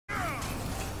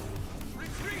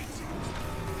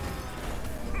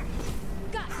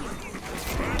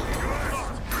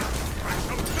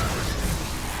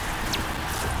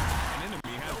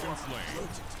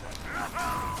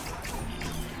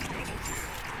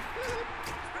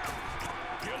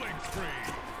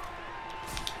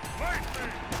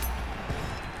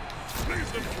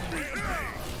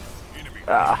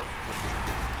Ah,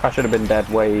 I should have been dead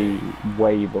way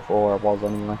before I was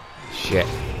anyway. Shit.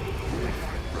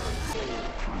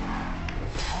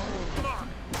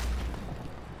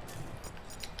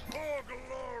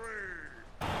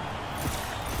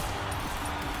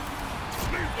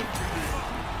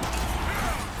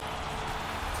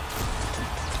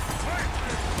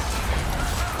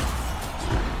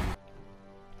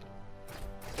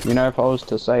 You know, if I was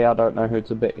to say I don't know who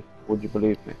to be, would you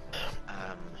believe me?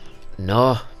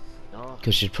 No.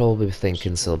 Because you'd probably be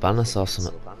thinking Sylvanas or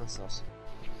something.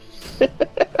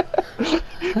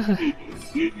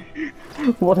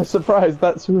 What a surprise,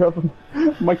 that's who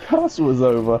my cast was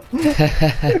over.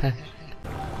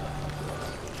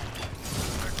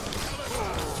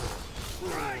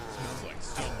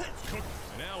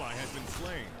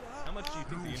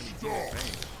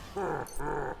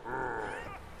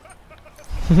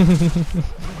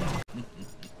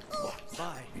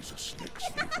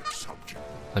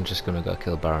 I'm just gonna go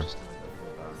kill Baron.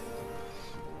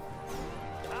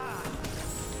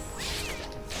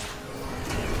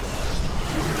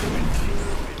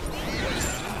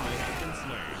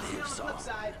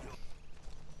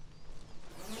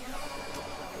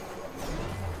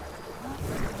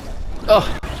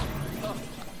 Oh!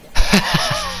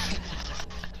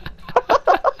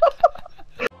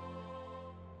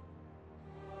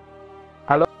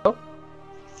 Hello?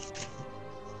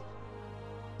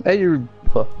 Hey, you.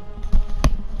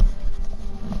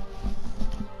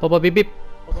 Baba beep beep.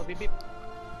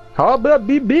 How about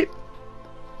beep beep?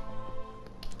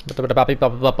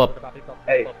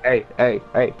 Hey.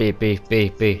 Beep beep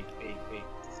beep beep.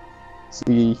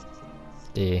 See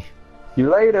Yeah. you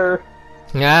later.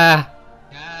 Ah.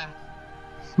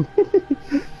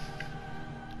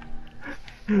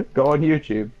 Go on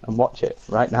YouTube and watch it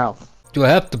right now. You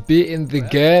have to be in the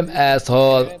game,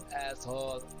 asshole.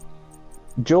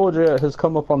 Georgia has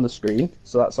come up on the screen,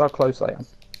 so that's how close I am.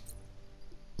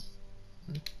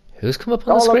 Who's come up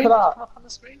on the screen? Look at that.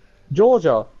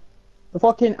 Georgia, the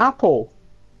fucking apple.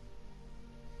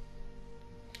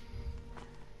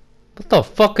 What the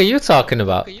fuck are you talking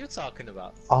about?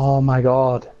 Oh my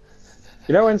god.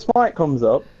 You know when Smite comes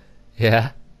up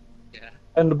Yeah.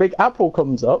 and the big apple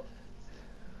comes up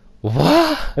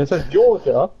What? and it says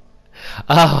Georgia,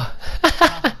 Oh.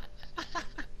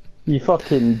 you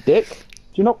fucking dick.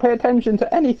 Do you not pay attention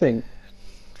to anything?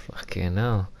 Fucking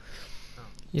hell.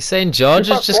 You saying George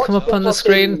has just come up on the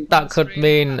screen? That could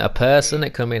mean a person,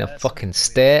 it could mean a fucking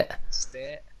state.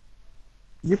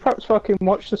 You perhaps fucking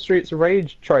watch the Streets of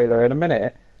Rage trailer in a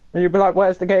minute and you'll be like,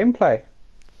 where's the gameplay?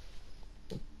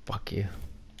 Fuck you.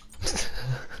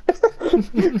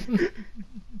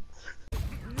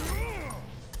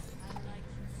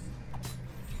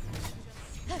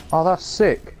 Oh, that's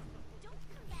sick.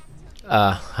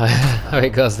 How it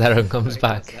goes there and comes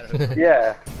back.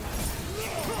 Yeah.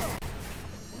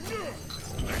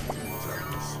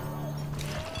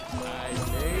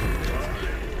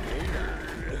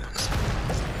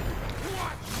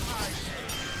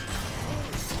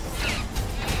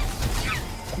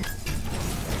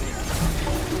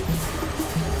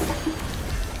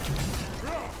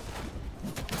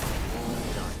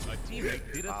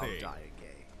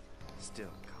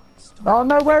 Oh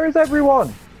no, where is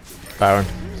everyone? Baron.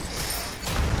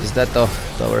 He's dead though,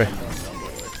 don't worry.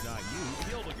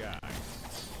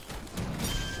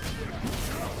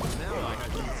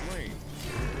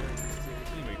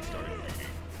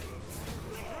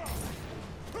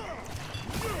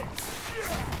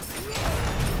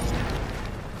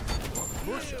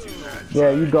 Yeah,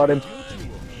 you got him.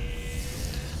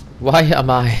 Why am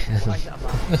I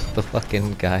the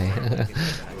fucking guy?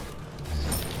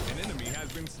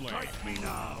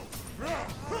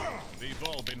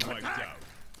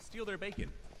 Their bacon.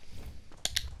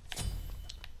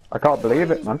 I can't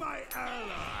believe it, man.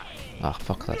 Oh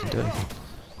fuck, that didn't do anything.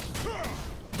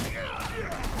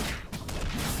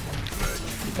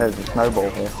 There's a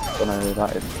snowball here. Don't know who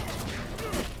that is.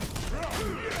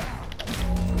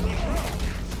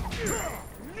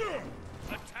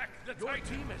 Your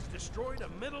team has destroyed a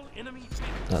middle enemy team.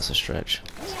 That's a stretch.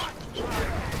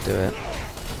 Do it.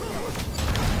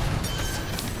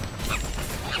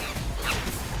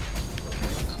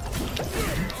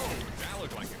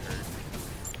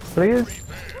 Please?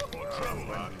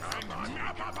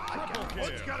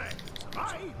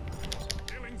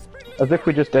 As if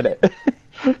we just did it.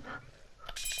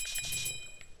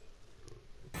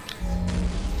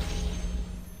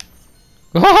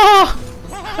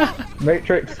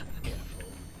 Matrix.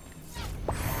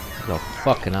 Go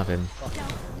fucking have him.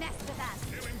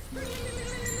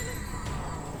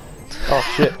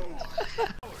 Oh shit.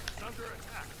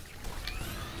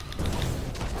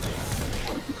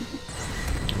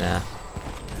 Nah.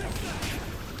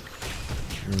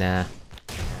 Nah.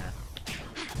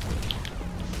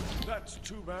 That's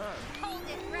too bad.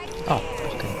 Oh,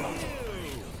 okay.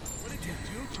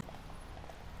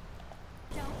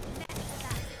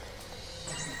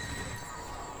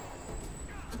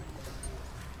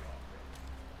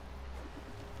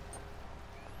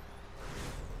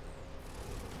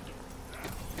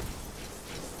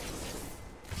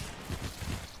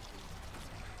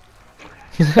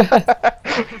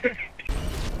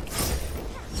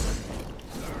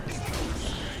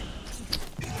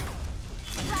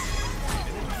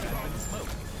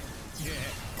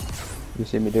 You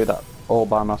see me do that all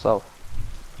by myself.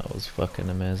 That was fucking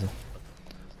amazing.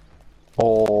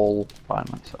 All by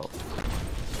myself.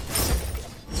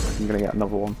 I'm gonna get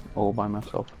another one all by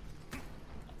myself.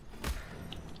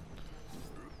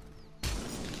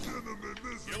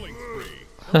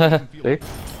 See?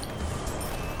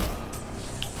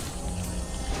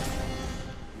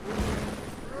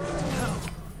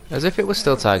 As if it was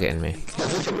still targeting me.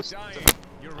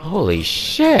 Holy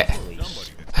shit!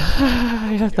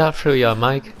 I had that through your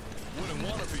mic.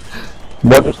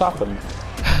 What just happened?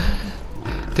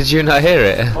 Did you not hear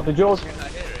it? What did yours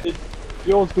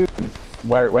do?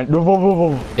 Where it went?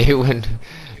 It went.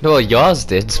 No, yours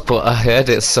did, but I heard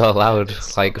it so loud,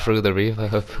 like through the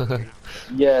reverb.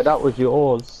 Yeah, that was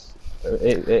yours.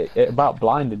 It about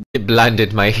blinded me. It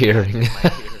blinded my hearing.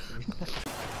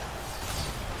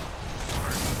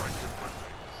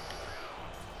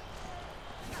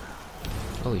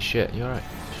 Holy shit, you alright?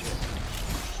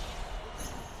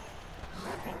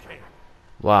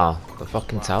 Wow, the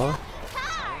fucking tower?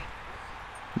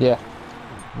 Yeah.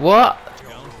 What?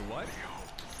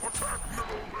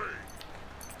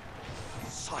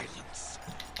 Silence.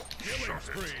 Killing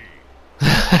spree.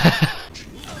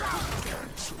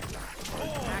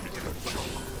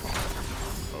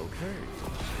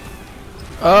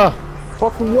 Oh,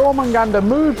 Fucking Jormungandr,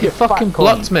 move you you fucking fat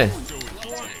blocked cunt. me.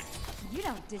 You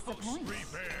don't disappoint.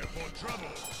 Prepare for trouble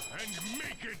and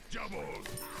make it double.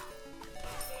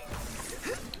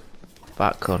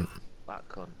 Fat cunt.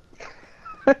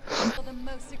 The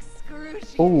most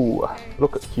excruciating. Ooh,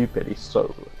 look at Cupid, he's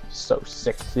so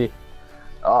sexy.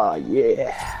 Oh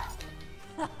yeah.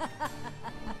 Do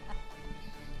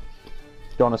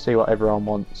you want to see what everyone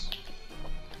wants?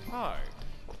 Hi.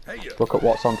 Hey you. Look at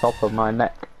what's on top of my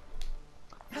neck.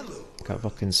 Can't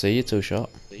fucking see you too short.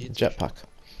 Jetpack.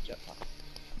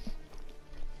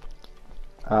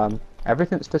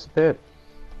 Everything's disappeared.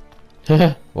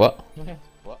 What?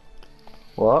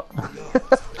 What?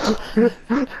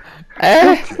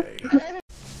 Eh?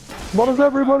 What does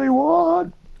everybody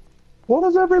want? What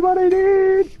does everybody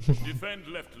need? Defend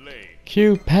left lane.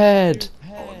 Cupid!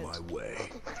 On my way.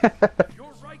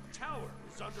 Your right tower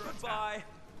is under attack.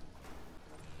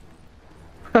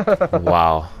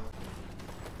 Wow.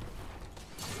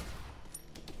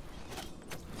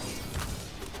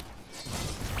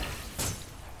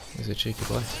 He's a cheeky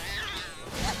boy.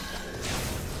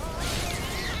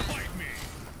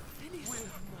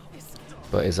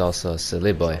 But he's also a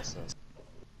silly boy.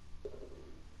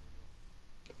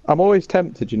 I'm always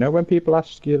tempted, you know, when people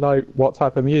ask you like what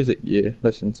type of music you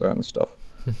listen to and stuff.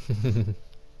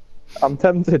 I'm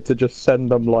tempted to just send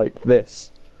them like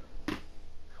this.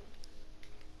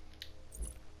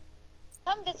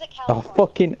 Come visit A California.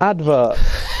 fucking advert.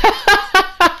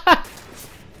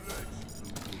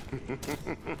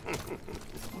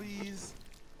 Please.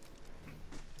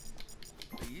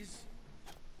 Please.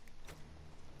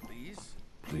 Please.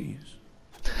 Please.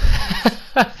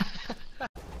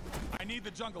 I need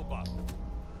the jungle buff.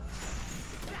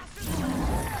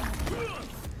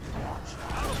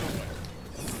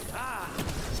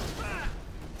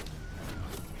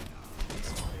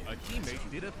 A teammate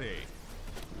did a thing.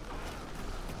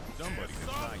 Somebody could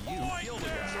try you. Kill the guy.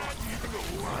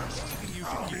 Maybe you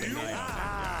should keep an eye on that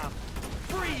guy.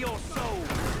 Free your soul.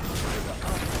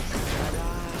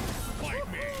 Fight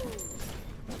me.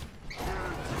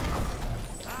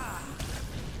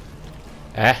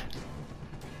 Eh?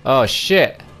 Oh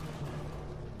shit!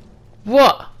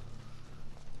 What?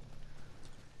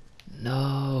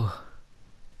 No.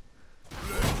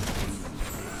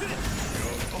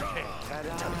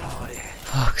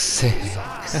 Fuck's sake.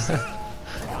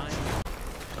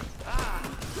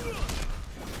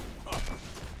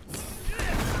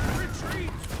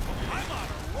 Retreat. I'm on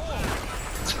a roll.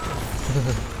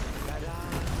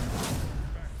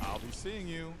 I'll be seeing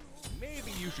you.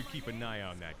 Maybe you should keep an eye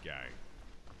on that guy.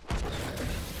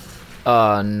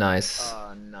 Oh, nice.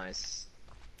 I'll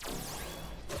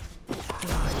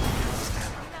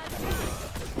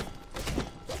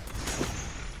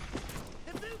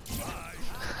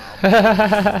I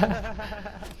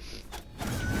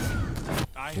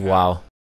have Wow.